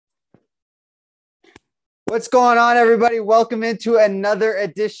What's going on, everybody? Welcome into another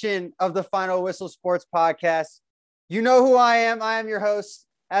edition of the Final Whistle Sports Podcast. You know who I am. I am your host,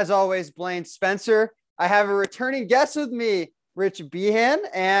 as always, Blaine Spencer. I have a returning guest with me, Rich Behan,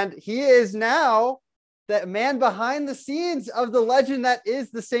 and he is now the man behind the scenes of the legend that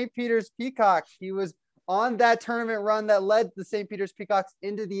is the St. Peter's Peacocks. He was on that tournament run that led the St. Peter's Peacocks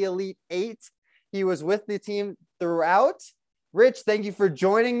into the Elite Eight. He was with the team throughout. Rich, thank you for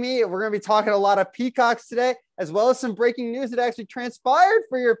joining me. We're going to be talking a lot of Peacocks today, as well as some breaking news that actually transpired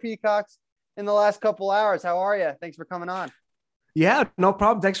for your Peacocks in the last couple hours. How are you? Thanks for coming on. Yeah, no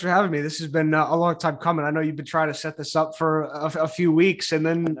problem. Thanks for having me. This has been a long time coming. I know you've been trying to set this up for a few weeks, and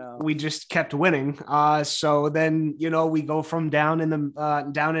then we just kept winning. So then, we go from down in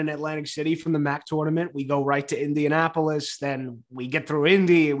Atlantic City from the MAC tournament. We go right to Indianapolis. Then we get through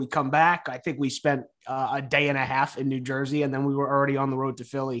Indy and we come back. I think we spent a day and a half in New Jersey, and then we were already on the road to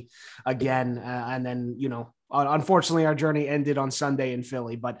Philly again. And then, unfortunately, our journey ended on Sunday in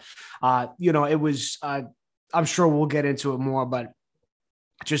Philly. But, it was I'm sure we'll get into it more, but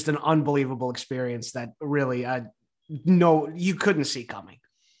just an unbelievable experience that really, you couldn't see coming.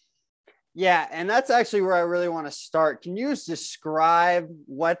 Yeah. And that's actually where I really want to start. Can you describe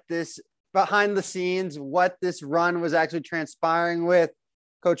what this behind the scenes, what this run was actually transpiring with?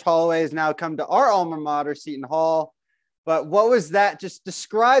 Coach Holloway has now come to our alma mater, Seton Hall. But what was that? Just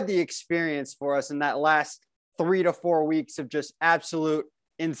describe the experience for us in that last 3 to 4 weeks of just absolute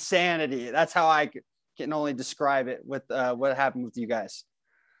insanity. That's how I can only describe it with what happened with you guys.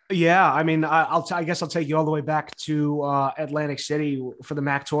 Yeah, I mean, I guess I'll take you all the way back to Atlantic City for the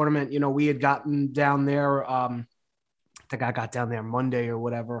MAC tournament. We had gotten down there. I think I got down there Monday or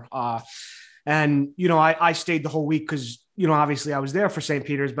whatever. And I stayed the whole week because obviously I was there for St.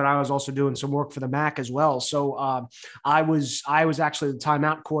 Peter's, but I was also doing some work for the MAC as well. So I was actually the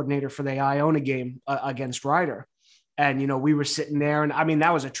timeout coordinator for the Iona game against Rider. And, we were sitting there, and I mean,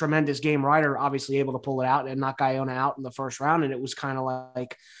 that was a tremendous game. Rider obviously able to pull it out and knock Iona out in the first round. And it was kind of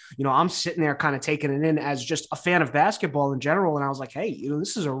like, I'm sitting there kind of taking it in as just a fan of basketball in general. And I was like, hey,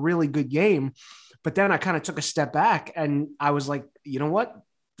 this is a really good game. But then I kind of took a step back and I was like, you know what?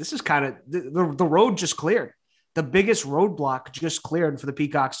 This is kind of the road just cleared. The biggest roadblock just cleared for the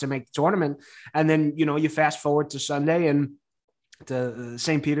Peacocks to make the tournament. And then, you fast forward to Sunday and the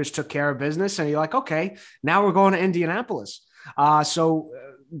St. Peter's took care of business, and you're like, okay, now we're going to Indianapolis. So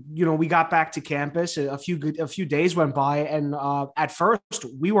we got back to campus. A few days went by, and at first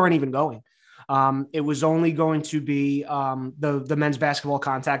we weren't even going. It was only going to be the men's basketball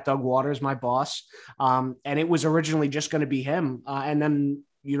contact, Doug Waters, my boss, and it was originally just going to be him. And then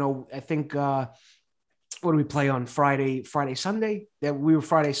I think. What do we play on Friday, Sunday? That we were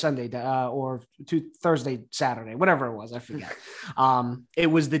Friday, Sunday, or Thursday, Saturday, whatever it was. I forget. It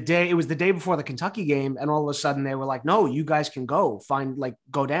was the day before the Kentucky game. And all of a sudden they were like, no, you guys can go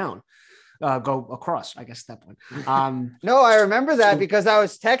go down, go across, I guess at that point. No, I remember that because I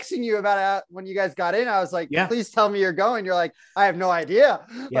was texting you about it when you guys got in. I was like, Please tell me you're going. You're like, I have no idea.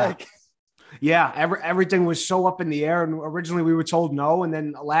 Yeah. Yeah, everything was so up in the air, and originally we were told no, and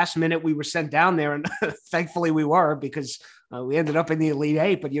then last minute we were sent down there, and thankfully we were because we ended up in the Elite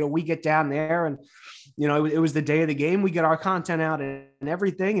Eight. But we get down there, and it was the day of the game. We get our content out and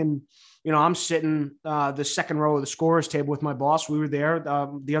everything, and I'm sitting the second row of the scorers table with my boss. We were there.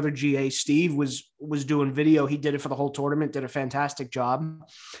 The other GA, Steve, was doing video. He did it for the whole tournament, did a fantastic job.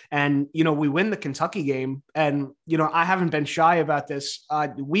 And, we win the Kentucky game. And, I haven't been shy about this.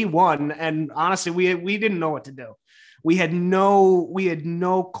 We won. And honestly, we didn't know what to do. We had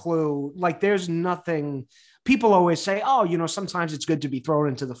no clue. Like, there's nothing. People always say, oh, sometimes it's good to be thrown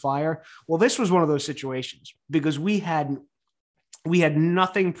into the fire. Well, this was one of those situations because we had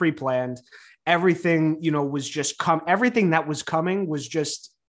nothing pre-planned. Everything, was just everything that was coming was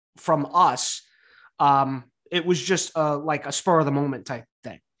just from us. It was just like a spur of the moment type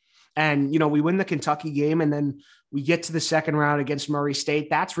thing. And, we win the Kentucky game, and then we get to the second round against Murray State.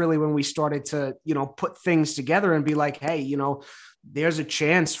 That's really when we started to, put things together and be like, hey, there's a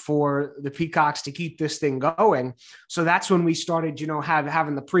chance for the Peacocks to keep this thing going. So that's when we started,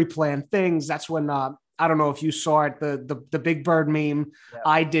 having the pre-planned things. That's when, I don't know if you saw it, the Big Bird meme. Yeah.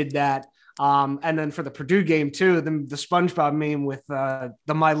 I did that. And then for the Purdue game too, the SpongeBob meme with the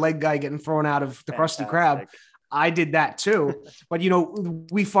My Leg guy getting thrown out of the Krusty Krab. I did that too. But,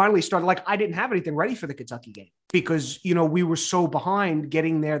 we finally started, like, I didn't have anything ready for the Kentucky game because, we were so behind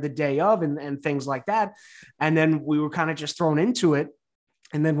getting there the day of and things like that. And then we were kind of just thrown into it.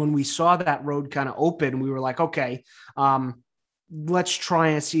 And then when we saw that road kind of open, we were like, okay, let's try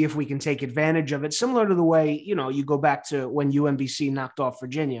and see if we can take advantage of it. Similar to the way, you go back to when UMBC knocked off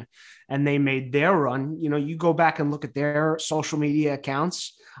Virginia and they made their run. You go back and look at their social media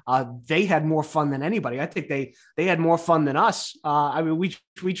accounts. They had more fun than anybody. I think they had more fun than us. I mean,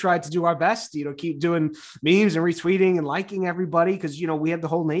 we tried to do our best, keep doing memes and retweeting and liking everybody because, we had the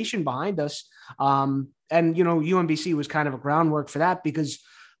whole nation behind us. And, UMBC was kind of a groundwork for that because,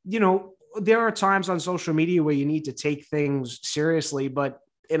 there are times on social media where you need to take things seriously, but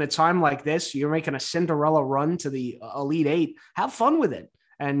in a time like this, you're making a Cinderella run to the Elite Eight. Have fun with it.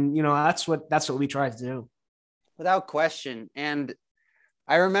 And, that's what we tried to do. Without question. And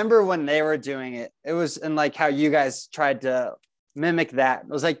I remember when they were doing it, it was in like how you guys tried to mimic that. It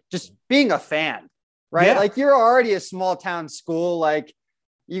was like just being a fan, right? Yeah. Like you're already a small town school. Like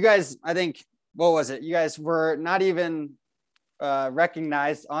you guys, I think, what was it? You guys were not even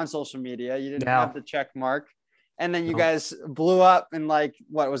recognized on social media. You didn't have the check mark. And then you guys blew up in like,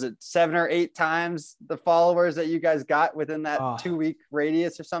 what was it? 7 or 8 times the followers that you guys got within that 2-week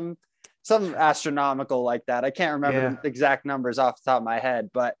radius or something astronomical like that. I can't remember the exact numbers off the top of my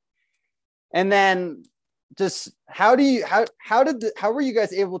head, but, and then just how were you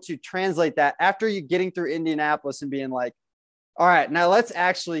guys able to translate that after you getting through Indianapolis and being like, all right, now let's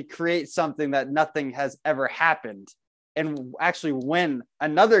actually create something that nothing has ever happened and actually win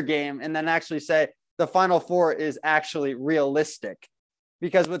another game and then actually say the Final Four is actually realistic?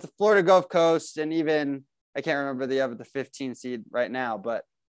 Because with the Florida Gulf Coast and even, I can't remember the 15 seed right now, but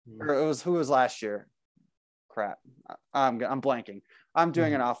who was last year? Crap. I'm blanking. I'm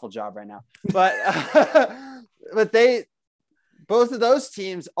doing an awful job right now, but, but both of those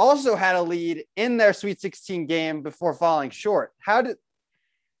teams also had a lead in their Sweet 16 game before falling short.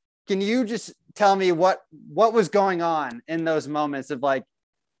 Can you just tell me what was going on in those moments of like,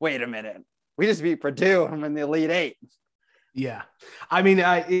 wait a minute, we just beat Purdue and I'm in the Elite Eight? Yeah. I mean,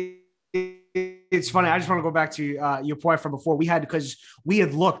 it's funny. I just want to go back to your point from before. Because we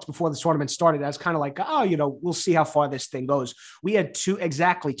had looked before the tournament started as kind of like, we'll see how far this thing goes. We had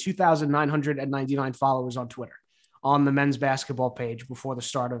 2,999 followers on Twitter on the men's basketball page before the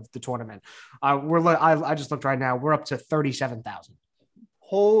start of the tournament. I just looked right now. We're up to 37,000.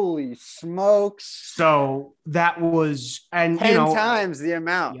 Holy smokes. So that was, and 10 times the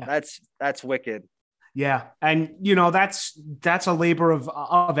amount. Yeah. That's wicked. Yeah. And, that's a labor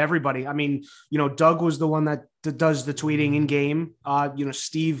of everybody. I mean, Doug was the one that does the tweeting in game.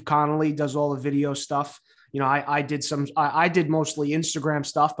 Steve Connolly does all the video stuff. I did mostly Instagram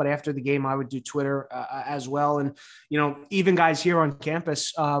stuff, but after the game, I would do Twitter as well. And, even guys here on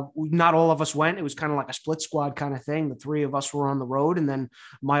campus, not all of us went. It was kind of like a split squad kind of thing. The 3 of us were on the road. And then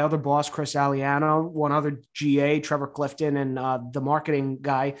my other boss, Chris Aliano, one other GA, Trevor Clifton, and the marketing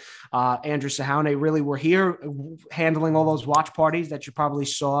guy, Andrew Sahane, really were here handling all those watch parties that you probably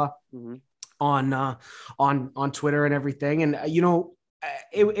saw on Twitter and everything. And,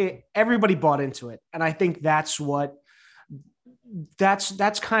 everybody bought into it. And I think that's kind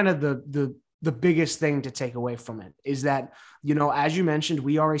of the biggest thing to take away from it is that, as you mentioned,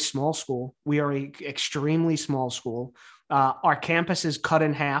 we are a small school. We are a extremely small school. Our campus is cut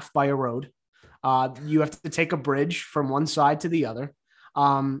in half by a road. You have to take a bridge from one side to the other.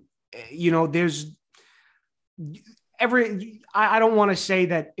 There's I don't want to say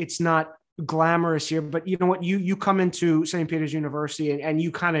that it's not glamorous here, but you know what, you come into St. Peter's University and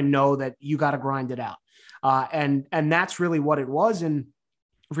you kind of know that you got to grind it out. And that's really what it was. And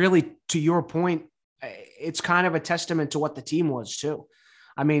really, to your point, it's kind of a testament to what the team was too.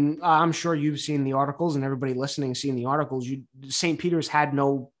 I mean, I'm sure you've seen the articles and everybody listening, seen the articles. St. Peter's had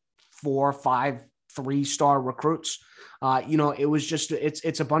no 4, 5, 3-star recruits. It was just,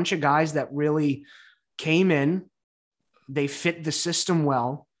 it's a bunch of guys that really came in. They fit the system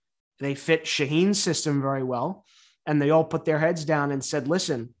well. They fit Shaheen's system very well. And they all put their heads down and said,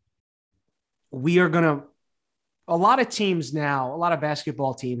 listen, a lot of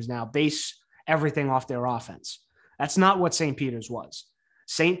basketball teams now base everything off their offense. That's not what St. Peter's was.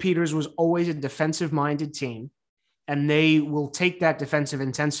 St. Peter's was always a defensive-minded team, and they will take that defensive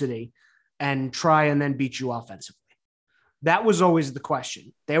intensity and try and then beat you offensively. That was always the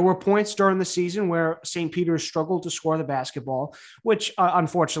question. There were points during the season where St. Peter's struggled to score the basketball, which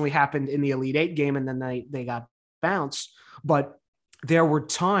unfortunately happened in the Elite Eight game, and then they got bounced. But there were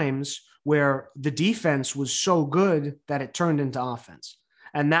times where the defense was so good that it turned into offense.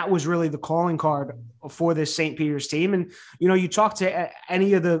 And that was really the calling card for this St. Peter's team. And, you talk to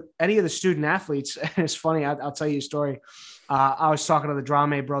any of the student athletes. It's funny. I'll tell you a story. I was talking to the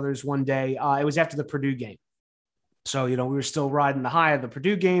Drame brothers one day. It was after the Purdue game. So, we were still riding the high of the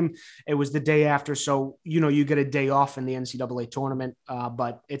Purdue game. It was the day after. So, you get a day off in the NCAA tournament,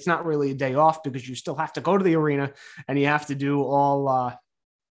 but it's not really a day off because you still have to go to the arena and you have to do all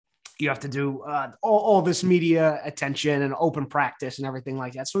this media attention and open practice and everything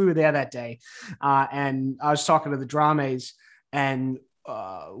like that. So we were there that day. And I was talking to the Drames, and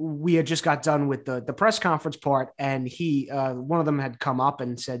we had just got done with the press conference part. And one of them had come up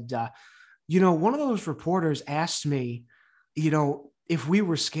and said, one of those reporters asked me, if we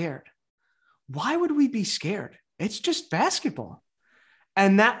were scared. Why would we be scared? It's just basketball.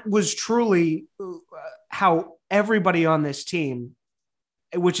 And that was truly how everybody on this team,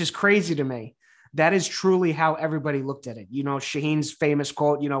 which is crazy to me, that is truly how everybody looked at it. Shaheen's famous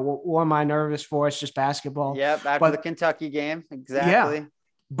quote, what am I nervous for? It's just basketball. Yep. After the Kentucky game. Exactly. Yeah.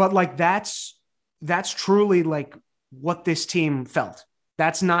 But like, that's truly like what this team felt.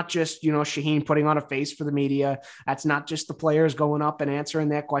 That's not just, Shaheen putting on a face for the media. That's not just the players going up and answering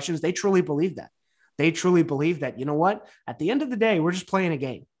their questions. They truly believe that. They truly believe that, what? At the end of the day, we're just playing a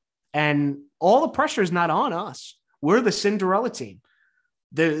game. And all the pressure is not on us. We're the Cinderella team.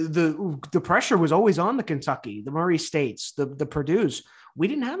 The pressure was always on the Kentucky, the Murray States, the Purdue's. We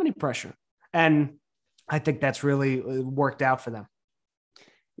didn't have any pressure. And I think that's really worked out for them.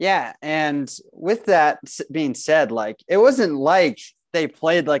 Yeah. And with that being said, it wasn't like they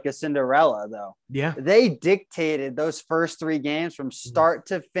played like a Cinderella, though. Yeah. They dictated those first 3 games from start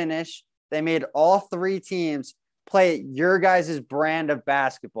to finish. They made all 3 teams play your guys' brand of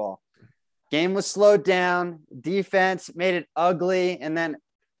basketball. Game was slowed down. Defense made it ugly. And then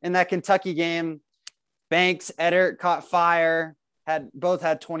in that Kentucky game, Banks, Eddard caught fire, both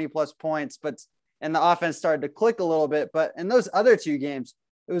had 20+ points, and the offense started to click a little bit. But in those other 2 games,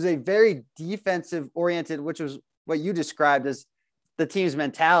 it was a very defensive oriented, which was what you described as the team's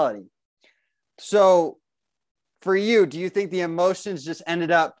mentality. So for you, do you think the emotions just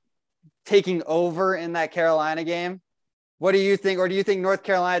ended up taking over in that Carolina game? What do you think? Or do you think North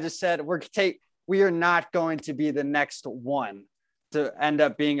Carolina just said, we are not going to be the next one to end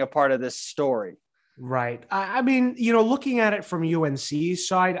up being a part of this story? Right. I mean, looking at it from UNC's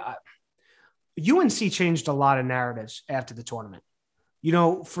side, UNC changed a lot of narratives after the tournament.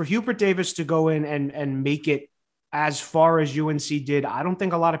 For Hubert Davis to go in and make it as far as UNC did, I don't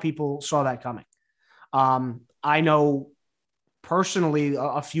think a lot of people saw that coming. I know personally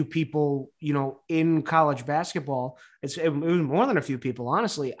a few people, in college basketball, it was more than a few people,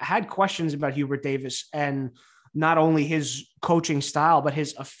 honestly, had questions about Hubert Davis and not only his coaching style, but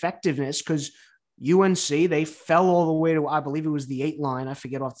his effectiveness, because UNC, they fell all the way to, I believe it was the 8 line. I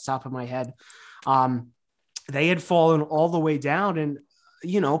forget off the top of my head. They had fallen all the way down, and,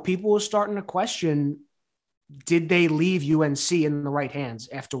 people were starting to question, did they leave UNC in the right hands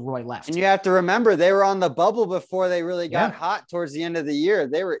after Roy left? And you have to remember, they were on the bubble before they really got hot towards the end of the year.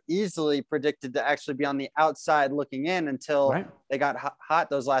 They were easily predicted to actually be on the outside looking in until they got hot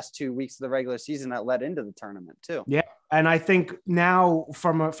those last 2 weeks of the regular season that led into the tournament too. Yeah. And I think now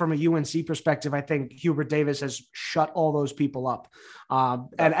from a UNC perspective, I think Hubert Davis has shut all those people up. And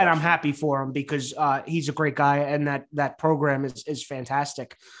I'm happy for him because he's a great guy and that program is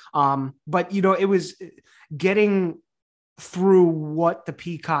fantastic. But, it was getting through what the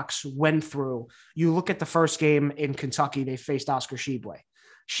Peacocks went through. You look at the first game in Kentucky, they faced Oscar Tshiebwe.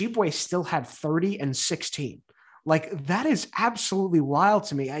 Tshiebwe still had 30 and 16. Like, that is absolutely wild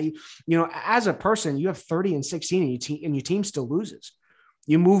to me. As a person, you have 30 and 16 and your team still loses.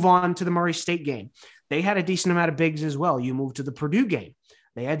 You move on to the Murray State game. They had a decent amount of bigs as well. You move to the Purdue game.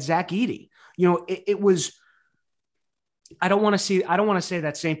 They had Zach Edey. It was, I don't want to say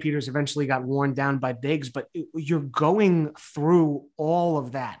that St. Peter's eventually got worn down by bigs, but you're going through all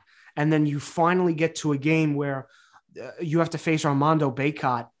of that. And then you finally get to a game where you have to face Armando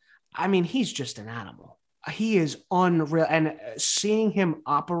Bacot. I mean, he's just an animal. He is unreal. And seeing him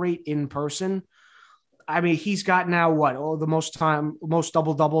operate in person, I mean, he's got now the most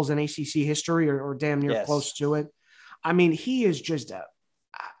double doubles in ACC history or damn near close to it. I mean, he is just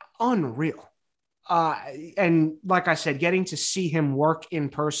unreal. And like I said, getting to see him work in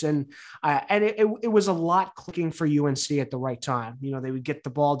person, and it was a lot clicking for UNC at the right time. They would get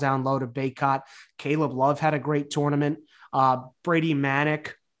the ball down low to Bacot. Caleb Love had a great tournament. Brady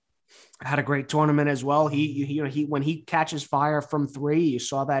Manick had a great tournament as well. He when he catches fire from 3, you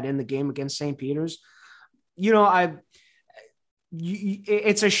saw that in the game against St. Peter's. It's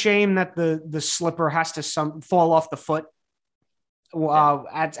a shame that the slipper has to fall off the foot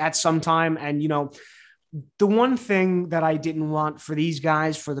at some time. And, the one thing that I didn't want for these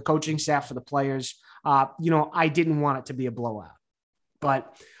guys, for the coaching staff, for the players, I didn't want it to be a blowout.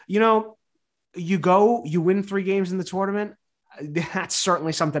 But, you win 3 games in the tournament. That's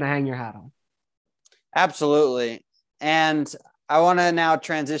certainly something to hang your hat on. Absolutely. And I want to now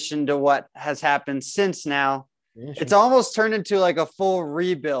transition to what has happened since now. Yeah, sure. It's almost turned into like a full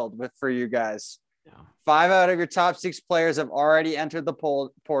rebuild for you guys. Yeah. 5 out of your top 6 players have already entered the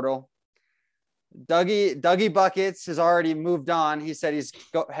portal. Dougie Buckets has already moved on. He said he's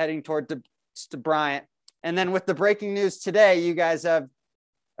heading toward to Bryant. And then with the breaking news today, you guys have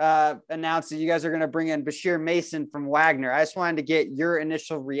announced that you guys are going to bring in Bashir Mason from Wagner. I just wanted to get your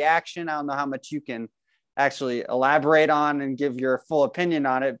initial reaction. I don't know how much you can actually elaborate on and give your full opinion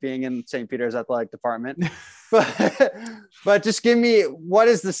on it, being in St. Peter's athletic department. but just give me, what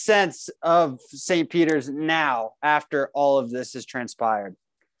is the sense of St. Peter's now after all of this has transpired?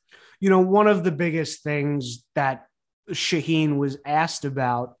 One of the biggest things that Shaheen was asked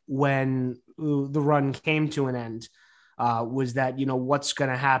about when the run came to an end was that, what's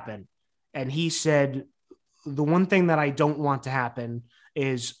going to happen? And he said, the one thing that I don't want to happen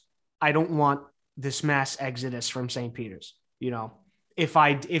is I don't want this mass exodus from St. Peter's.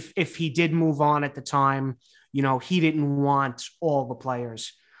 If he did move on at the time, he didn't want all the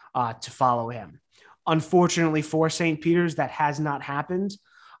players to follow him. Unfortunately for St. Peter's, that has not happened.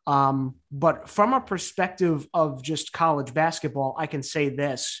 But from a perspective of just college basketball, I can say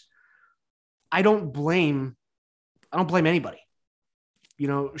this. I don't blame anybody.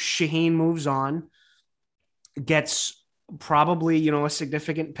 Shaheen moves on, gets probably, a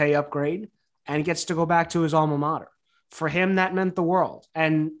significant pay upgrade, and gets to go back to his alma mater. For him, that meant the world.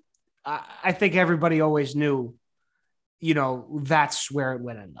 And I think everybody always knew, that's where it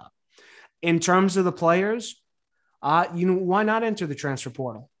would end up. In terms of the players, why not enter the transfer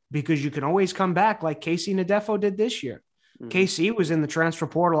portal? Because you can always come back like Casey Nadefo did this year. Mm-hmm. Casey was in the transfer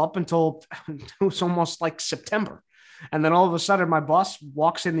portal up until it was almost like September. And then all of a sudden, my boss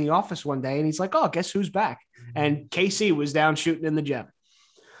walks in the office one day and he's like, oh, guess who's back? Mm-hmm. And Casey was down shooting in the gym.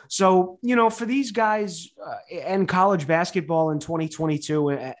 So, for these guys and college basketball in 2022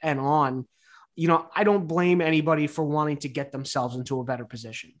 and on, I don't blame anybody for wanting to get themselves into a better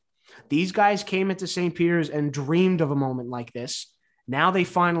position. These guys came into St. Peter's and dreamed of a moment like this. Now they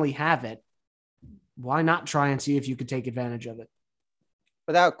finally have it. Why not try and see if you could take advantage of it?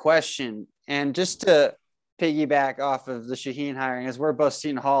 Without question. And just to piggyback off of the Shaheen hiring, as we're both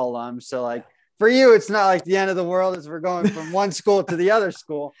Seton Hall alums, so like for you, it's not like the end of the world as we're going from one school to the other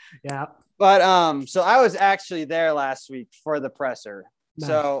school. Yeah. But so I was actually there last week for the presser. Nice.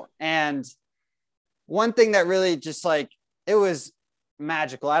 So, and one thing that really just it was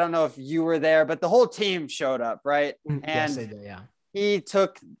magical. I don't know if you were there, but the whole team showed up, right? And yes, they did, yeah. He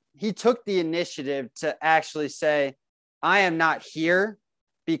took the initiative to actually say, I am not here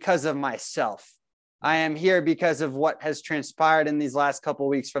because of myself. I am here because of what has transpired in these last couple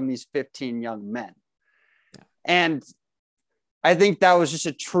of weeks from these 15 young men. Yeah. And I think that was just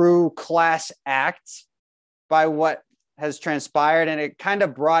a true class act by what has transpired. And it kind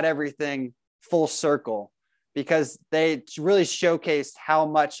of brought everything full circle because they really showcased how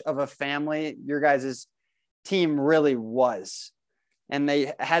much of a family your guys' team really was. And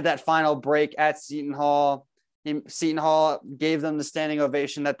they had that final break at Seton Hall. Seton Hall gave them the standing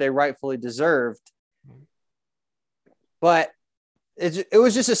ovation that they rightfully deserved. But it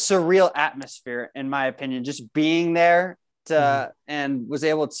was just a surreal atmosphere, in my opinion, just being there and was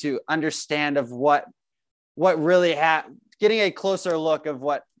able to understand of what really happened, getting a closer look of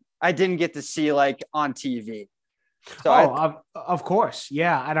what I didn't get to see on TV. So of course.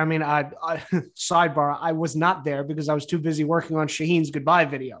 Yeah. And I mean, I sidebar, I was not there because I was too busy working on Shaheen's goodbye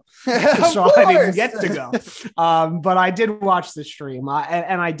video. So I didn't get to go. But I did watch the stream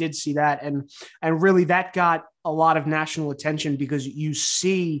and I did see that. And really that got a lot of national attention because you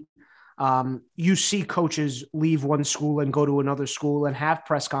see coaches leave one school and go to another school and have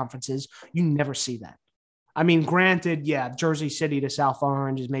press conferences. You never see that. I mean, granted, yeah, Jersey City to South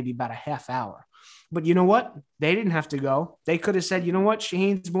Orange is maybe about a half hour. But you know what? They didn't have to go. They could have said, you know what?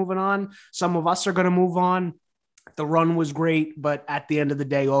 Shaheen's moving on. Some of us are going to move on. The run was great, but at the end of the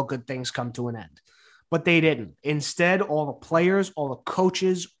day, all good things come to an end. But they didn't. Instead, all the players, all the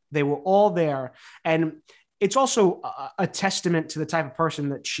coaches, they were all there. And it's also a testament to the type of person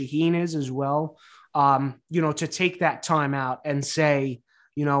that Shaheen is as well. To take that time out and say,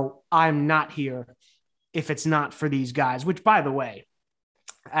 I'm not here if it's not for these guys, which, by the way,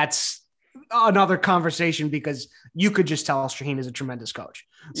 that's another conversation because you could just tell Shaheen is a tremendous coach.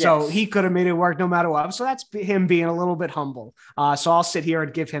 Yes. So he could have made it work no matter what. So that's him being a little bit humble. So I'll sit here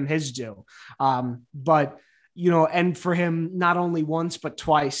and give him his due. But and for him not only once, but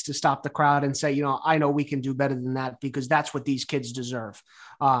twice to stop the crowd and say, I know we can do better than that because that's what these kids deserve.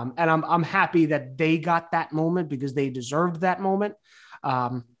 And I'm happy that they got that moment because they deserved that moment.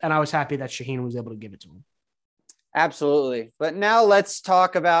 And I was happy that Shaheen was able to give it to him. Absolutely. But now let's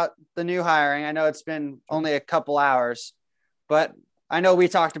talk about the new hiring. I know it's been only a couple hours, but I know we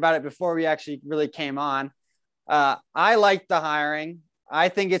talked about it before we actually really came on. I like the hiring. I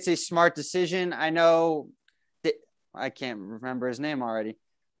think it's a smart decision. I know I can't remember his name already.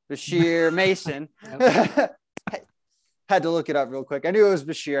 Bashir Mason. Had to look it up real quick. I knew it was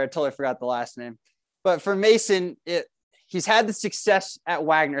Bashir. I totally forgot the last name. But for Mason, he's had the success at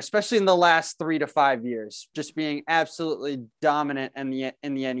Wagner, especially in the last 3 to 5 years, just being absolutely dominant in the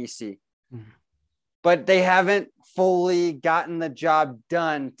NEC. Mm-hmm. But they haven't fully gotten the job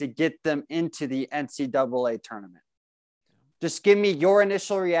done to get them into the NCAA tournament. Just give me your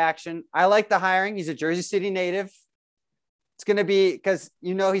initial reaction. I like the hiring. He's a Jersey City native. It's going to be because,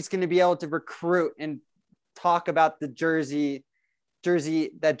 he's going to be able to recruit and talk about the Jersey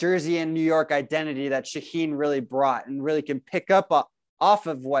and New York identity that Shaheen really brought and really can pick up off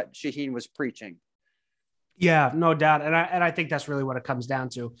of what Shaheen was preaching. Yeah, no doubt. And I think that's really what it comes down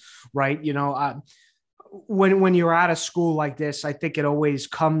to, right? When you're at a school like this, I think it always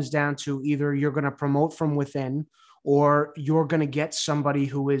comes down to either you're going to promote from within or you're going to get somebody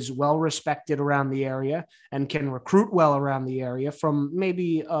who is well respected around the area and can recruit well around the area from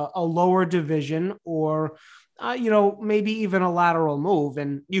maybe a lower division or, maybe even a lateral move.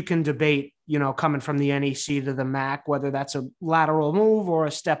 And you can debate, coming from the NEC to the MAC, whether that's a lateral move or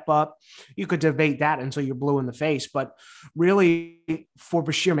a step up. You could debate that until you're blue in the face. But really, for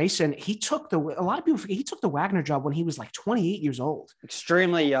Bashir Mason, he took the Wagner job when he was like 28 years old.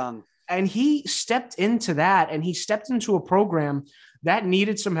 Extremely young. And he stepped into that, and he stepped into a program that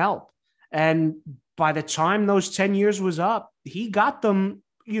needed some help. And by the time those 10 years was up, he got them,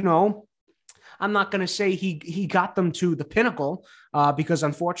 I'm not going to say he got them to the pinnacle because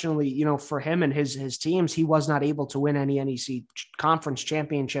unfortunately, for him and his teams, he was not able to win any NEC conference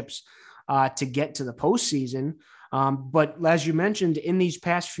championships to get to the postseason. But as you mentioned, in these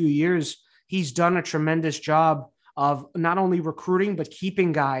past few years, he's done a tremendous job of not only recruiting, but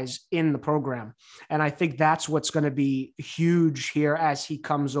keeping guys in the program. And I think that's what's going to be huge here as he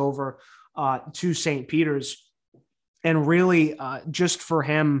comes over to St. Peter's. And really just for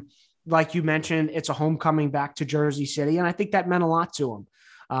him, like you mentioned, it's a homecoming back to Jersey City. And I think that meant a lot to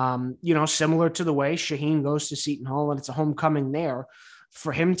him. Similar to the way Shaheen goes to Seton Hall and it's a homecoming there.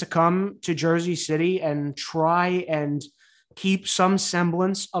 For him to come to Jersey City and try and keep some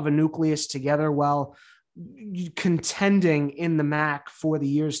semblance of a nucleus together while contending in the MAC for the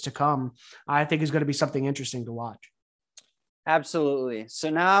years to come, I think is going to be something interesting to watch. Absolutely. So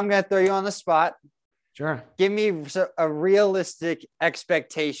now I'm going to throw you on the spot. Sure. Give me a realistic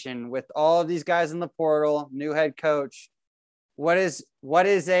expectation with all of these guys in the portal, new head coach. What is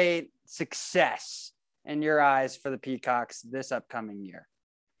a success in your eyes for the Peacocks this upcoming year?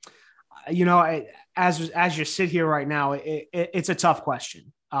 As you sit here right now, it's a tough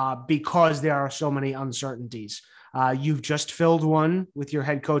question. Because there are so many uncertainties. You've just filled one with your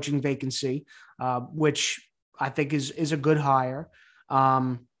head coaching vacancy, which I think is a good hire.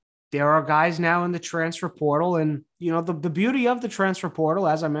 There are guys now in the transfer portal. And, the beauty of the transfer portal,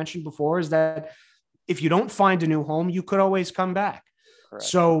 as I mentioned before, is that if you don't find a new home, you could always come back. Correct.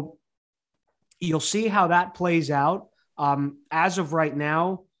 So you'll see how that plays out. As of right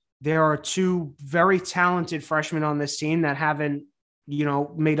now, there are two very talented freshmen on this team that haven't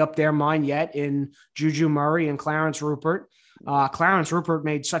made up their mind yet in Juju Murray and Clarence Rupert. Clarence Rupert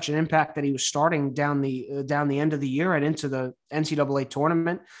made such an impact that he was starting down the end of the year and into the NCAA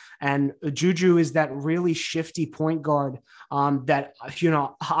tournament. And Juju is that really shifty point guard that,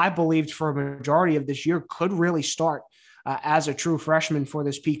 I believed for a majority of this year could really start as a true freshman for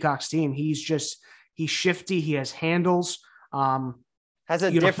this Peacocks team. He's shifty. He has handles. Has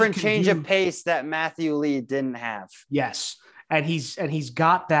a different change of pace that Matthew Lee didn't have. Yes. And he's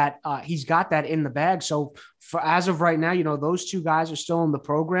got that in the bag. So as of right now, those two guys are still in the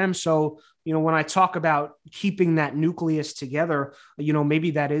program. So, when I talk about keeping that nucleus together,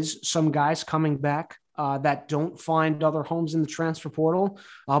 maybe that is some guys coming back that don't find other homes in the transfer portal.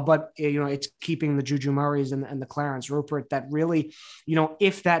 But it's keeping the Juju Murrays and the Clarence Rupert that really,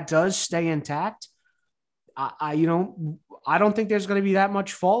 if that does stay intact, I don't think there's going to be that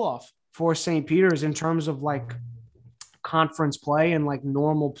much fall off for St. Peter's in terms of like conference play and like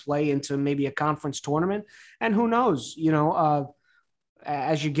normal play into maybe a conference tournament. And who knows,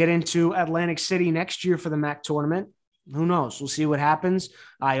 as you get into Atlantic City next year for the MAC tournament, who knows? We'll see what happens.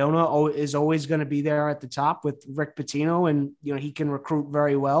 Iona is always going to be there at the top with Rick Pitino, and he can recruit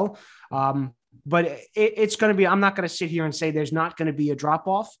very well. But it's going to be. I'm not going to sit here and say there's not going to be a drop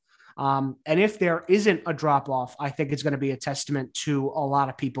off. And if there isn't a drop off, I think it's going to be a testament to a lot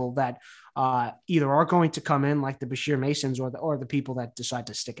of people that either are going to come in, like the Bashir Masons, or the people that decide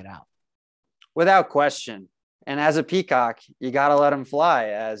to stick it out. Without question. And as a peacock, you got to let him fly,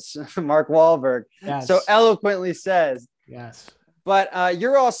 as Mark Wahlberg so eloquently says. Yes. But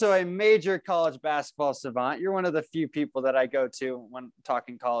you're also a major college basketball savant. You're one of the few people that I go to when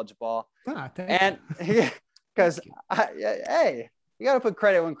talking college ball. And because, hey, you got to put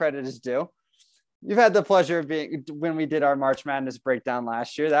credit when credit is due. You've had the pleasure of being when we did our March Madness breakdown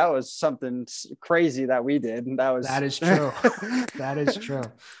last year. That was something crazy that we did. And that is true. That is true.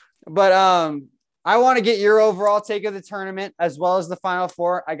 But I want to get your overall take of the tournament as well as the Final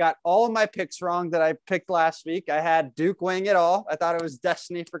Four. I got all of my picks wrong that I picked last week. I had Duke winning it all. I thought it was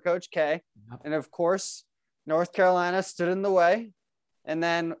destiny for Coach K. Yep. And of course, North Carolina stood in the way. And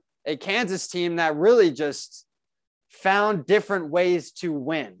then a Kansas team that really just found different ways to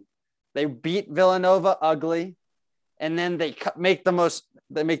win. They beat Villanova ugly. And then they make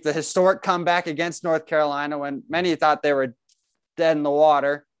the historic comeback against North Carolina when many thought they were dead in the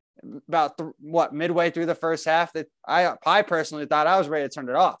water. About midway through the first half, that I personally thought I was ready to turn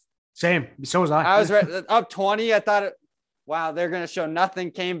it off. Same. So was I. I was ready, up 20. I thought, wow, they're going to show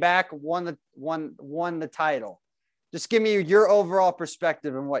nothing. Came back, won the title. Just give me your overall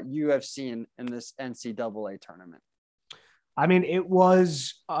perspective on what you have seen in this NCAA tournament. I mean, it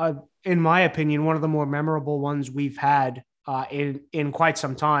was, in my opinion, one of the more memorable ones we've had in quite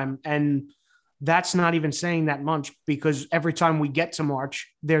some time, and that's not even saying that much because every time we get to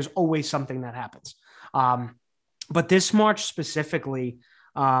March, there's always something that happens. But this March specifically,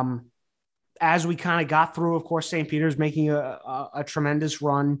 as we kind of got through, of course, St. Peter's making a tremendous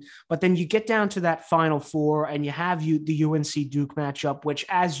run, but then you get down to that Final Four and you have the UNC Duke matchup, which,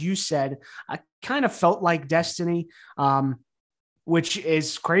 as you said, kind of felt like destiny, which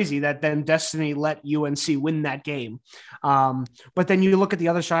is crazy that then destiny let UNC win that game. But then you look at the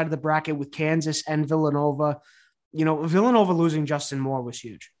other side of the bracket with Kansas and Villanova. Villanova losing Justin Moore was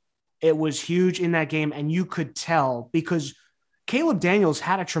huge. It was huge in that game, and you could tell because Caleb Daniels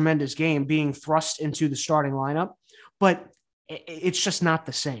had a tremendous game being thrust into the starting lineup, but it's just not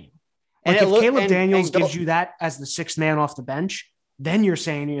the same. Like if Caleb Daniels gives you that as the sixth man off the bench, then you're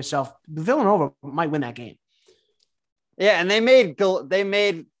saying to yourself, Villanova might win that game. Yeah, and they made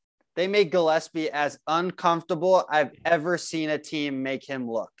Gillespie as uncomfortable I've ever seen a team make him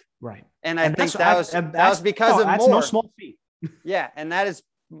look. Right, and I think that was because of Moore. No small feat. Yeah, and that is,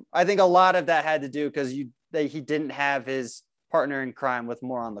 I think a lot of that had to do because he didn't have his partner in crime with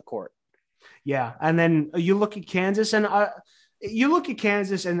Moore on the court. Yeah, and then you look at Kansas, and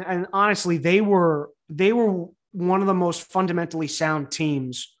honestly, they were one of the most fundamentally sound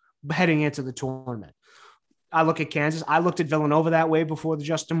teams heading into the tournament. I look at Kansas. I looked at Villanova that way before the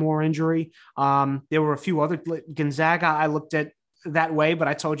Justin Moore injury. There were a few other Gonzaga I looked at that way, but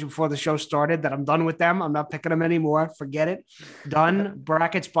I told you before the show started that I'm done with them. I'm not picking them anymore. Forget it. Done.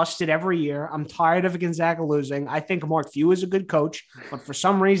 Brackets busted every year. I'm tired of Gonzaga losing. I think Mark Few is a good coach, but for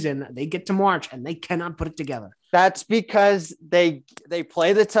some reason they get to March and they cannot put it together. That's because they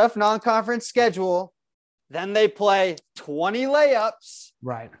play the tough non-conference schedule. Then they play 20 layups.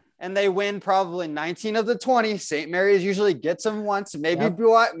 Right. And they win probably 19 of the 20. St. Mary's usually gets them once. Maybe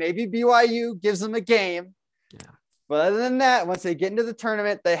BYU gives them a game. Yeah. But other than that, once they get into the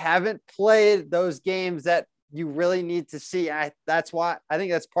tournament, they haven't played those games that you really need to see. That's why I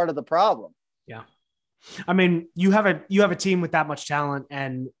think that's part of the problem. Yeah. I mean, you have a team with that much talent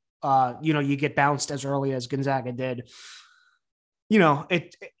and, you get bounced as early as Gonzaga did.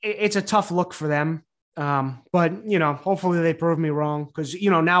 It's a tough look for them. But hopefully they prove me wrong because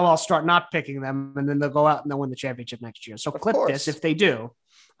now I'll start not picking them and then they'll go out and they'll win the championship next year. So clip this if they do,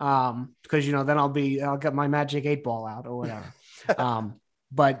 because then I'll get my magic 8-ball out or whatever.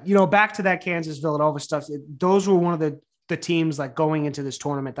 But back to that Kansas Villanova stuff. Those were one of the teams like going into this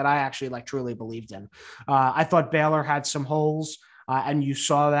tournament that I actually like truly believed in. I thought Baylor had some holes, and you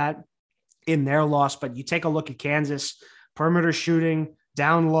saw that in their loss. But you take a look at Kansas perimeter shooting.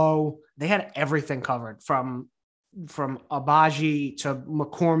 Down low, they had everything covered from Abaji to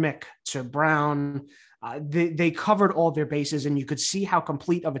McCormick to Brown. They covered all their bases, and you could see how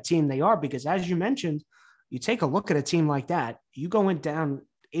complete of a team they are because, as you mentioned, you take a look at a team like that, you go down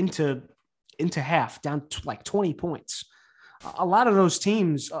into half, down to like 20 points. A lot of those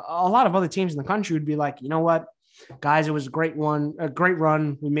teams, a lot of other teams in the country would be like, you know what, guys, it was a great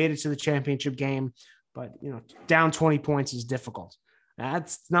run. We made it to the championship game. but down 20 points is difficult.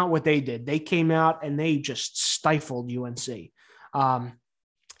 That's not what they did. They came out and they just stifled UNC. And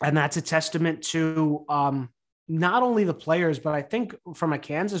that's a testament to not only the players, but I think from a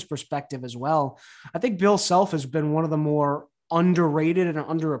Kansas perspective as well. I think Bill Self has been one of the more underrated and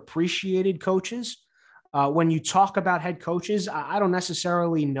underappreciated coaches. When you talk about head coaches, I don't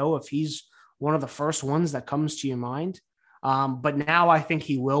necessarily know if he's one of the first ones that comes to your mind. But now I think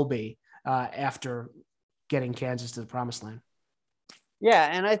he will be after getting Kansas to the promised land. Yeah,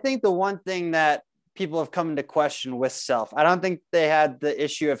 and I think the one thing that people have come into question with Self, I don't think they had the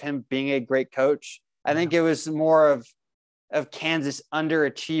issue of him being a great coach. I think it was more of Kansas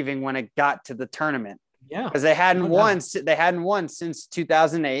underachieving when it got to the tournament. Yeah, because they hadn't won since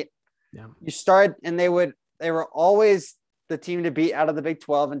 2008. Yeah, you start and they were always the team to beat out of the Big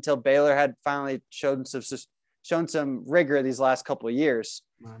 12 until Baylor had finally shown some rigor these last couple of years.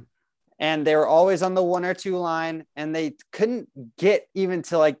 Right. And they were always on the 1 or 2 line, and they couldn't get even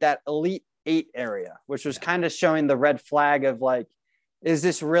to like that Elite 8 area, which was kind of showing the red flag of like, is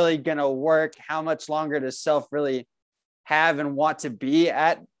this really going to work? How much longer does Self really have and want to be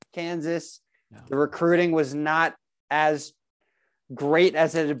at Kansas? Yeah. The recruiting was not as great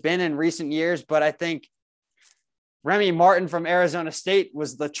as it had been in recent years, but I think Remy Martin from Arizona State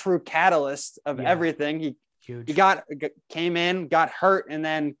was the true catalyst of everything. He came in, got hurt, and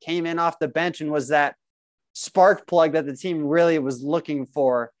then came in off the bench and was that spark plug that the team really was looking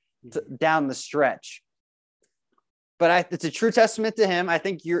for down the stretch. But it's a true testament to him. I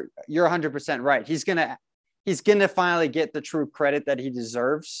think you're 100% right. He's gonna finally get the true credit that he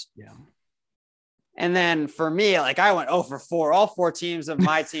deserves. Yeah. And then for me, like I went 0 for 4. All 4 teams of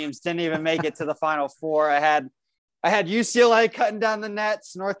my teams didn't even make it to the Final Four. I had UCLA cutting down the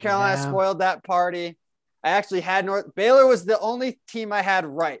nets. North Carolina spoiled that party. I actually had Baylor was the only team I had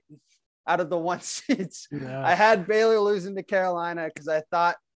right out of the 1 seeds. Yeah. I had Baylor losing to Carolina because I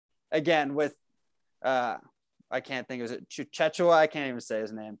thought, again, with I can't think, was it Chechua? I can't even say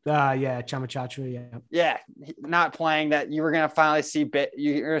his name. Chama Chachua, yeah. Yeah, not playing that. You were going to finally see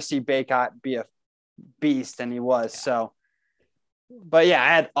Bacot be a beast, and he was. So, but yeah, I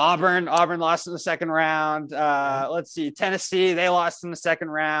had Auburn. Auburn lost in the second round. Let's see, Tennessee, they lost in the second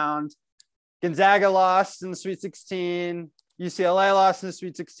round. Gonzaga lost in the Sweet 16. UCLA lost in the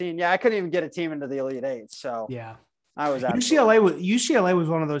Sweet 16. Yeah, I couldn't even get a team into the Elite 8. So yeah, I was UCLA was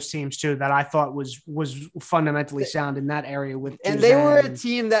one of those teams too that I thought was fundamentally sound in that area with. And they were a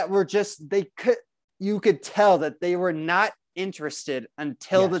team that were you could tell that they were not interested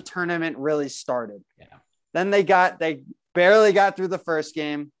until the tournament really started. Yeah. Then they barely got through the first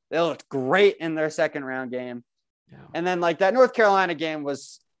game. They looked great in their second round game. Yeah. And then like that North Carolina game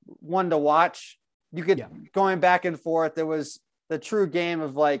was one to watch. You could going back and forth. There was the true game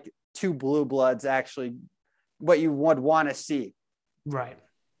of like 2 blue bloods, actually what you would want to see. Right.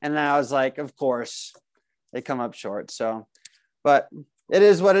 And then I was like, of course they come up short. So, but it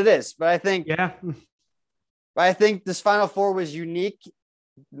is what it is. But I think this Final Four was unique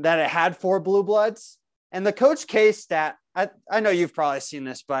that it had 4 blue bloods. And the Coach K stat, I know you've probably seen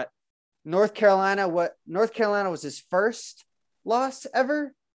this, but North Carolina was his first loss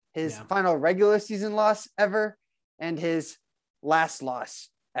ever, his final regular season loss ever, and his last loss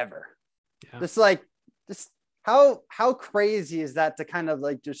ever. Yeah. Just how crazy is that to kind of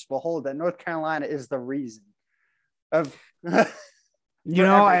like just behold that North Carolina is the reason of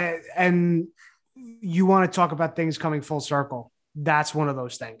and you want to talk about things coming full circle. That's one of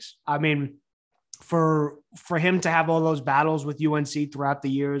those things. I mean, for him to have all those battles with UNC throughout the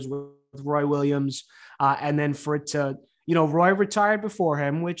years with Roy Williams, and then for it to, Roy retired before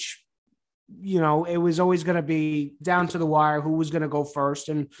him, which, it was always going to be down to the wire who was going to go first.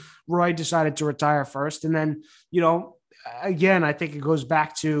 And Roy decided to retire first. And then, again, I think it goes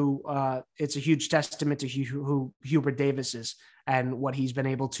back to it's a huge testament to who Hubert Davis is and what he's been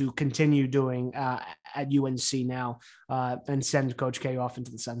able to continue doing at UNC now and send Coach K off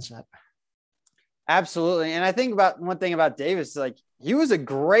into the sunset. Absolutely. And I think about one thing about Davis, like he was a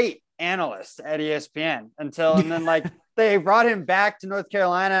great analyst at ESPN and then like they brought him back to North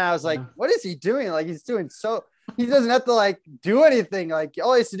Carolina. And I was like, what is he doing? Like he doesn't have to like do anything. Like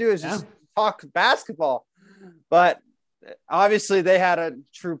all he has to do is just talk basketball. But obviously they had a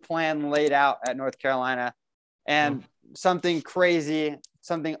true plan laid out at North Carolina and something crazy,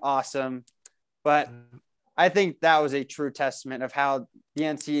 something awesome. But I think that was a true testament of how the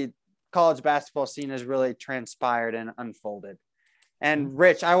NC college basketball scene has really transpired and unfolded. And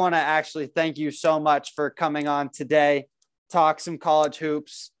Rich, I want to actually thank you so much for coming on today, talk some college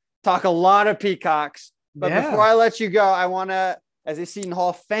hoops, talk a lot of Peacocks. But before I let you go, I want to, as a Seton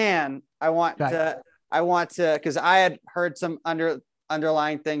Hall fan, I want to I want to, because I had heard some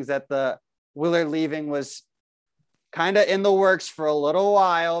underlying things that the Willard leaving was kind of in the works for a little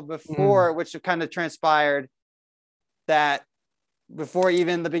while before, which kind of transpired that before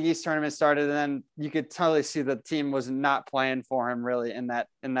even the Big East tournament started. And then you could totally see the team was not playing for him really in that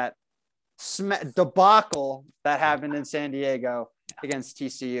debacle that happened in San Diego against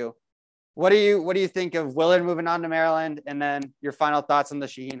TCU. What do you think of Willard moving on to Maryland? And then your final thoughts on the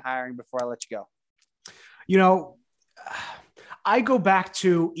Shaheen hiring before I let you go. You know, I go back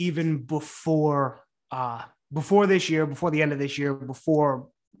to even before this year, before the end of this year, before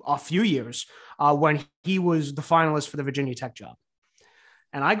a few years, when he was the finalist for the Virginia Tech job.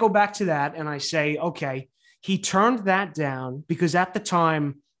 And I go back to that and I say, okay, he turned that down because at the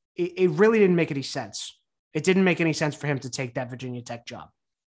time, it really didn't make any sense. It didn't make any sense for him to take that Virginia Tech job.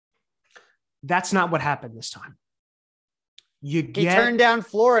 That's not what happened this time. He turned down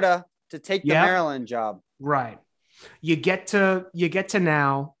Florida to take the Maryland job. Right. You get to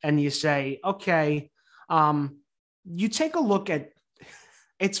now and you say, okay, you take a look at,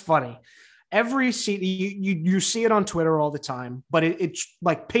 it's funny. Every seat, you see it on Twitter all the time, but it's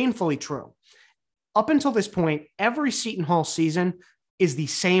like painfully true. Up until this point, every Seton Hall season is the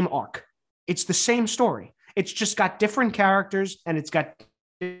same arc. It's the same story. It's just got different characters and it's got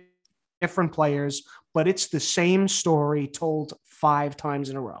different players, but it's the same story told 5 times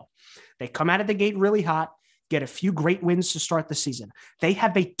in a row. They come out of the gate really hot, get a few great wins to start the season. They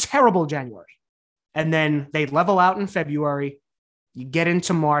have a terrible January, and then they level out in February. You get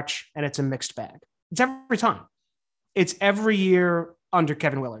into March, and it's a mixed bag. It's every time. It's every year under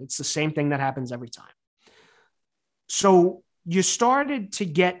Kevin Willard. It's the same thing that happens every time. So you started to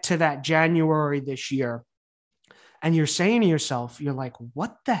get to that January this year, and you're saying to yourself, you're like,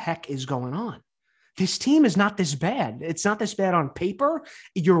 what the heck is going on? This team is not this bad. It's not this bad on paper.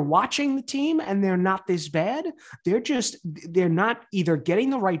 You're watching the team and they're not this bad. They're not either getting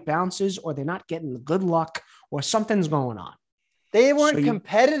the right bounces or they're not getting the good luck or something's going on. They weren't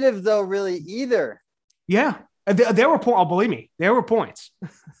competitive though, really either. Yeah. There were points. Oh, believe me, there were points.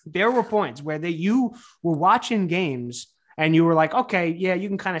 There were points where you were watching games and you were like, okay, yeah, you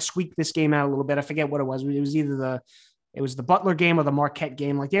can kind of squeak this game out a little bit. I forget what it was. It was either the Butler game or the Marquette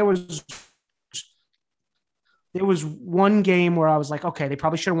game. Like there was one game where I was like, okay, they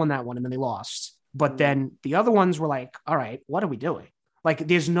probably should have won that one, and then they lost. But then the other ones were like, all right, what are we doing? Like,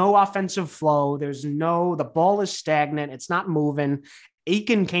 there's no offensive flow. The ball is stagnant. It's not moving.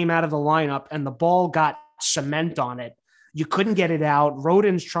 Aiken came out of the lineup, and the ball got cement on it. You couldn't get it out.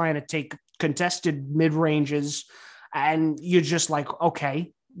 Roden's trying to take contested mid-ranges, and you're just like,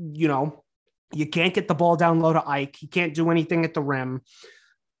 okay, you can't get the ball down low to Ike. He can't do anything at the rim.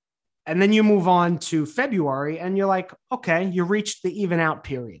 And then you move on to February and you're like, okay, you reached the even out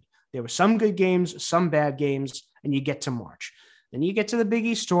period. There were some good games, some bad games, and you get to March. Then you get to the Big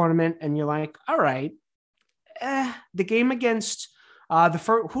East tournament and you're like, all right, the game against the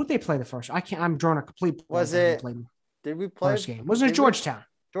first, who did they play the first? I'm drawing a complete. Did we play? First game. Wasn't it Georgetown?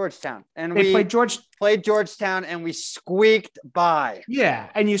 Georgetown. And we played Georgetown and we squeaked by. Yeah.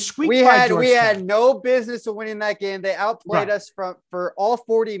 And you squeaked by Georgetown. We had no business of winning that game. They outplayed us for all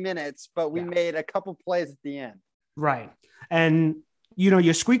 40 minutes, but we made a couple plays at the end. Right. And,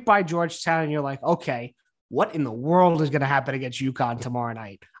 you squeak by Georgetown and you're like, okay, what in the world is going to happen against UConn tomorrow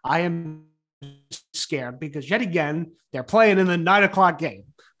night? I am scared because yet again, they're playing in the 9:00 game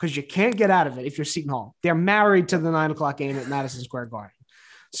because you can't get out of it if you're Seton Hall. They're married to the 9:00 game at Madison Square Garden.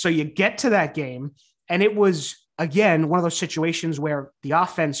 So you get to that game, and it was, again, one of those situations where the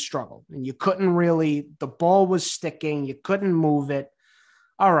offense struggled, and you couldn't really – the ball was sticking. You couldn't move it.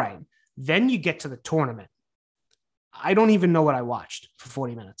 All right. Then you get to the tournament. I don't even know what I watched for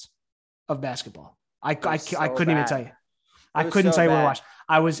 40 minutes of basketball. I couldn't even tell you. I couldn't tell you what I watched.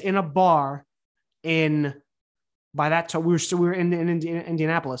 I was in a bar by that time, we were in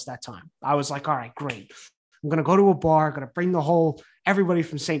Indianapolis that time. I was like, all right, great. I'm going to go to a bar. I'm going to bring everybody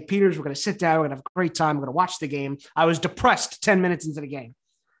from St. Peter's. We're going to sit down. We're going to have a great time. We're going to watch the game. I was depressed 10 minutes into the game.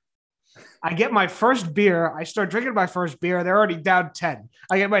 I get my first beer. I start drinking my first beer. They're already down 10.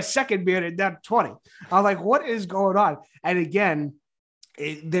 I get my second beer. They're down 20. I'm like, what is going on? And again,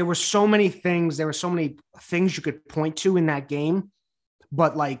 there were so many things. There were so many things you could point to in that game.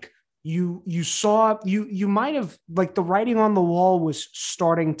 But like you saw, you might have, like, the writing on the wall was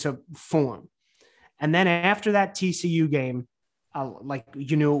starting to form. And then after that TCU game,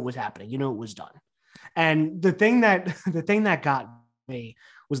 you knew it was happening. You knew it was done. And the thing that got me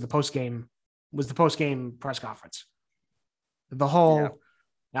was the post game press conference. The whole,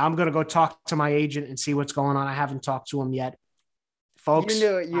 now I'm going to go talk to my agent and see what's going on. I haven't talked to him yet. Folks,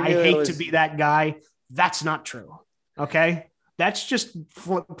 I hate to be that guy. That's not true. Okay. That's just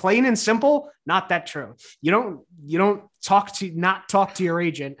plain and simple. Not that true. You don't not talk to your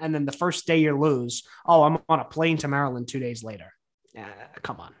agent. And then the first day you lose, oh, I'm on a plane to Maryland 2 days later.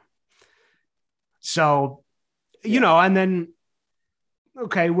 Come on. So, and then,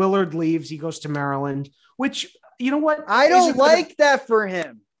 okay, Willard leaves. He goes to Maryland, which, you know what? I don't like that for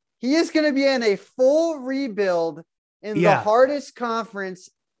him. He is going to be in a full rebuild in the hardest conference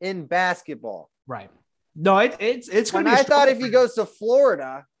in basketball. Right. No, it's going to be. I thought if he goes to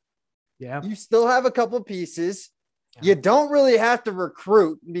Florida, yeah, you still have a couple pieces. Yeah. You don't really have to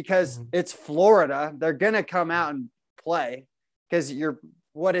recruit because it's Florida. They're going to come out and play because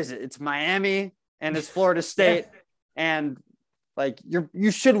what is it? It's Miami and it's Florida State. And like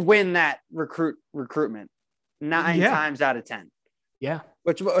you should win that recruitment 9 times out of 10. Yeah.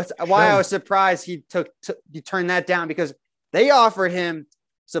 Which was why I was surprised he turned that down, because they offered him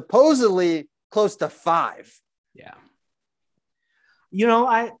supposedly close to 5. Yeah.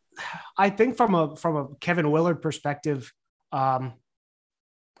 I think from a Kevin Willard perspective,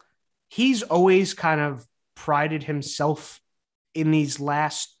 he's always kind of prided himself in these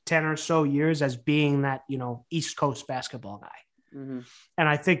last 10 or so years as being that, East Coast basketball guy. Mm-hmm. And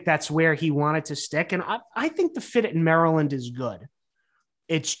I think that's where he wanted to stick. And I think the fit in Maryland is good.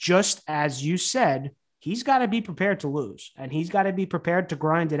 It's just, as you said, he's got to be prepared to lose, and he's got to be prepared to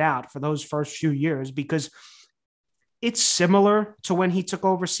grind it out for those first few years, because it's similar to when he took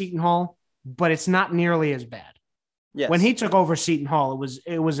over Seton Hall, but it's not nearly as bad. Yes. When he took over Seton Hall,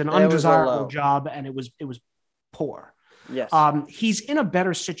 it was an undesirable job, and it was poor. Yes. He's in a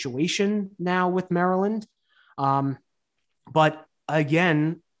better situation now with Maryland. But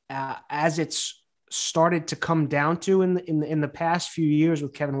again, as it's started to come down to in the past few years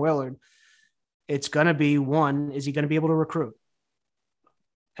with Kevin Willard, it's going to be, one, is he going to be able to recruit?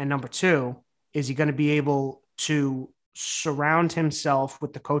 And number 2, is he going to be able to surround himself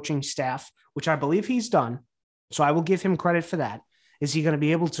with the coaching staff, which I believe he's done. So I will give him credit for that. Is he going to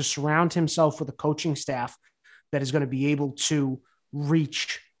be able to surround himself with a coaching staff that is going to be able to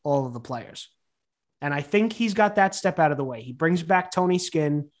reach all of the players? And I think he's got that step out of the way. He brings back Tony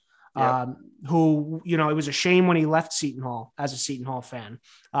Skinn, who, it was a shame when he left Seton Hall as a Seton Hall fan.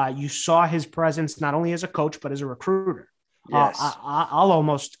 You saw his presence not only as a coach, but as a recruiter. Yes. He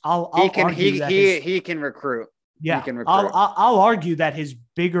can recruit. Yeah. He can recruit. I'll argue that his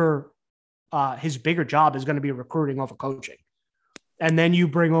bigger job is going to be recruiting over coaching. And then you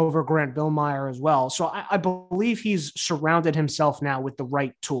bring over Grant Billmeyer as well. So I believe he's surrounded himself now with the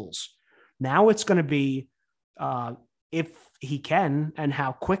right tools. Now it's going to be, if he can, and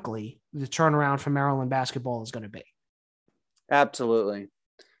how quickly the turnaround for Maryland basketball is going to be. Absolutely.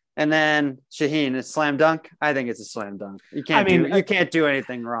 And then Shaheen, it's slam dunk. I think it's a slam dunk. You can't do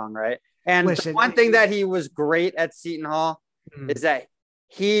anything wrong, right? And listen, the one thing that he was great at Seton Hall is that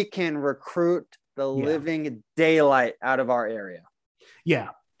he can recruit the living daylight out of our area. Yeah.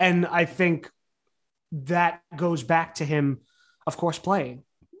 And I think that goes back to him, of course, playing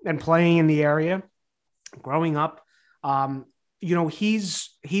in the area, growing up. He's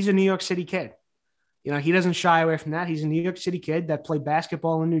a New York City kid. He doesn't shy away from that. He's a New York City kid that played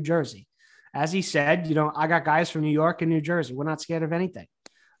basketball in New Jersey. As he said, I got guys from New York and New Jersey. We're not scared of anything.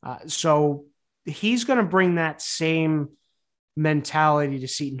 So he's going to bring that same mentality to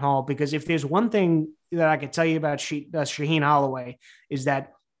Seton Hall, because if there's one thing that I could tell you about Shaheen Holloway is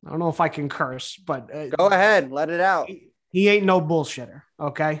that, I don't know if I can curse, but go ahead, let it out. He ain't no bullshitter.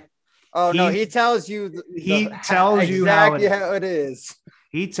 Okay. Oh, no, he tells you. He tells you how it is.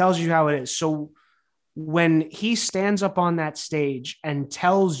 He tells you how it is. So when he stands up on that stage and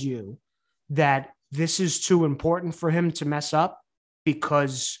tells you that this is too important for him to mess up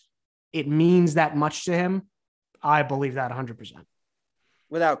because it means that much to him, I believe that 100%.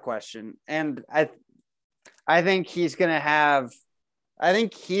 Without question. And I think he's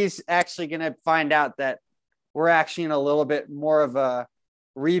actually going to find out that we're actually in a little bit more of a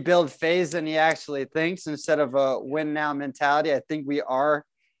rebuild phase than he actually thinks, instead of a win now mentality. I think we are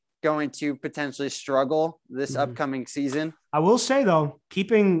going to potentially struggle this upcoming season. I will say, though,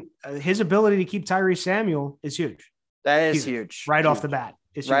 keeping his ability to keep Tyrese Samuel is huge. That is huge. Right off the bat.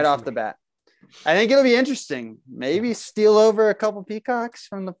 Right off the bat. I think it'll be interesting. Maybe steal over a couple Peacocks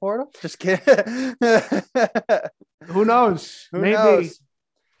from the portal. Just kidding. Who knows? Maybe. Knows?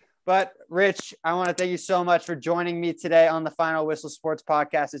 But Rich, I want to thank you so much for joining me today on the Final Whistle Sports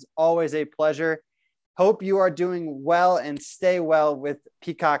Podcast. It's always a pleasure. Hope you are doing well and stay well with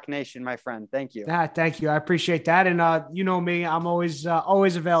Peacock Nation, my friend. Thank you. Thank you. I appreciate that. And you know me, I'm always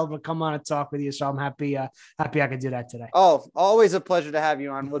available to come on and talk with you. So I'm happy I could do that today. Oh, always a pleasure to have you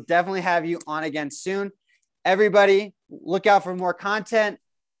on. We'll definitely have you on again soon. Everybody, look out for more content.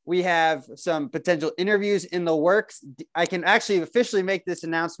 We have some potential interviews in the works. I can actually officially make this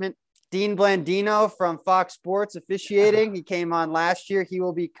announcement. Dean Blandino from Fox Sports officiating. He came on last year. He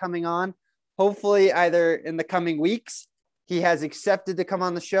will be coming on hopefully either in the coming weeks. He has accepted to come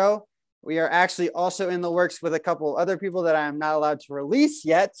on the show. We are actually also in the works with a couple other people that I am not allowed to release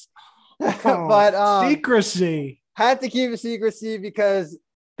yet. But secrecy. Had to keep it secrecy because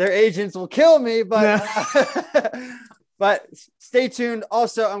their agents will kill me. But but stay tuned.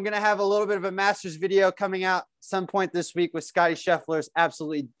 Also, I'm going to have a little bit of a Masters video coming out some point this week with Scotty Scheffler's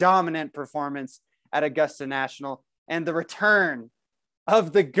absolutely dominant performance at Augusta National and the return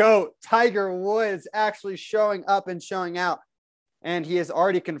of the GOAT, Tiger Woods, actually showing up and showing out. And he has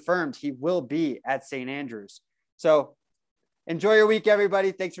already confirmed he will be at St. Andrews. So enjoy your week,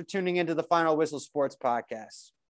 everybody. Thanks for tuning into the Final Whistle Sports Podcast.